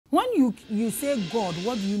When you say God,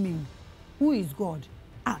 what do you mean? Who is God?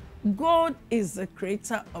 God is the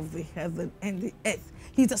creator of the heaven and the earth.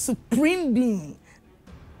 He's a supreme being.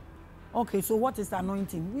 Okay, so what is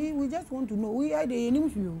anointing? We just want to know. We are the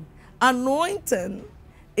enemy. Anointing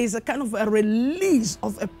is a kind of a release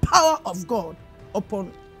of a power of God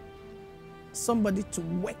upon somebody to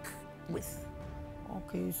work with.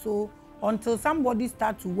 Okay, so until somebody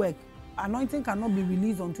starts to work, anointing cannot be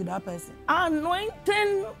released onto that person.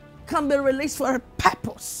 Anointing can be released for a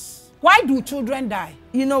purpose. Why do children die?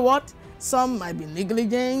 You know what? Some might be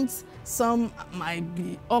negligence, some might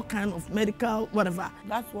be all kind of medical, whatever.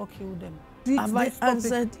 That's what killed them. Have I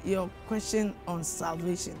answered your question on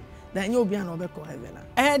salvation? Then you'll be an overcome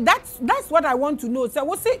heaven. That's what I want to know. So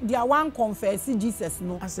what's it? Their one confess Jesus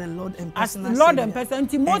no as a Lord and personal Lord and person.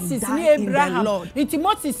 Moses ni Abraham.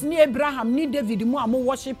 Moses ni Abraham ni David. Mo amo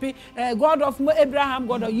worshiping God of Abraham.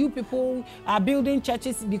 God of you people are building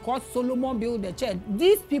churches because Solomon built the church.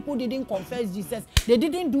 These people didn't confess Jesus. They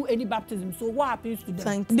didn't do any baptism. So what happens to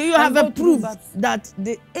them? Do you have a proof that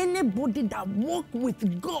anybody that walk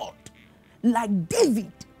with God like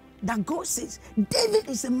David? That God says, David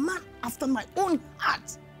is a man after my own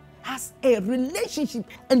heart, has a relationship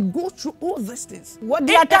and goes through all these things. What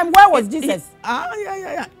that time, where was Jesus?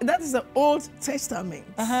 Yeah. That is the Old Testament.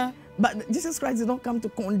 But Jesus Christ did not come to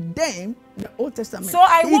condemn the Old Testament. So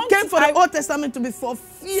He came for the Old Testament to be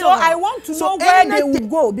fulfilled. So I want to know where they will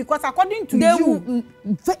go, because according to they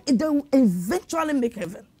will eventually make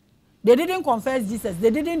heaven. They didn't confess Jesus.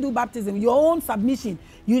 They didn't do baptism. Your own submission.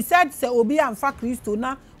 You said, "Se obi anfa Christo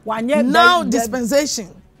na." Now dispensation,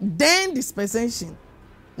 then dispensation,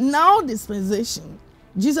 now dispensation,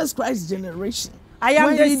 Jesus Christ's generation. I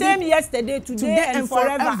am the same yesterday, today and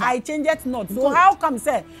forever. I change it not. So how come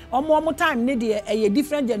say more time need a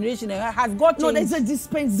different generation? Has God changed? No, there's a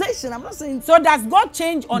dispensation. I'm not saying so. Does God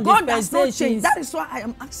change on God dispensation? Does not change. That is why I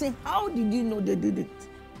am asking, how did you know they did it?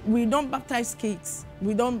 We don't baptize kids.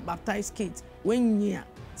 We don't baptize kids when year.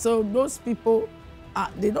 So those people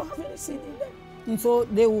they don't have any sin in them. And so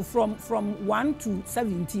they will from 1 to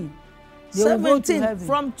 17. They 17 will go to heaven.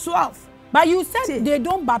 From 12. But you said they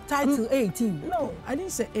don't baptize till 18. No, I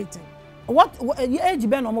didn't say 18. What age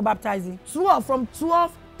ben no more baptizing? 12, from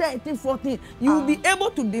 12, 13, 14. You will be able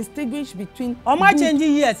to distinguish between. Am I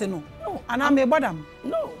changing years? No. And I'm a badam.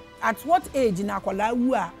 No. At what age in Akola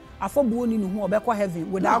we are afobuoni no hu obekwa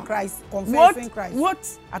heaven without Christ, confessing Christ?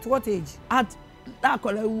 What? At what age? At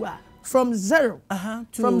Akola we are. From 0.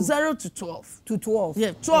 From 0 to 12. To 12.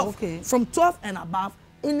 Yeah, 12. Okay. From 12 and above,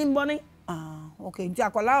 anybody. Okay.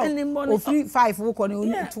 Anybody. Anybody. 5 wo ko ni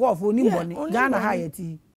 12 oniboni. Ghana high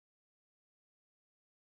eti.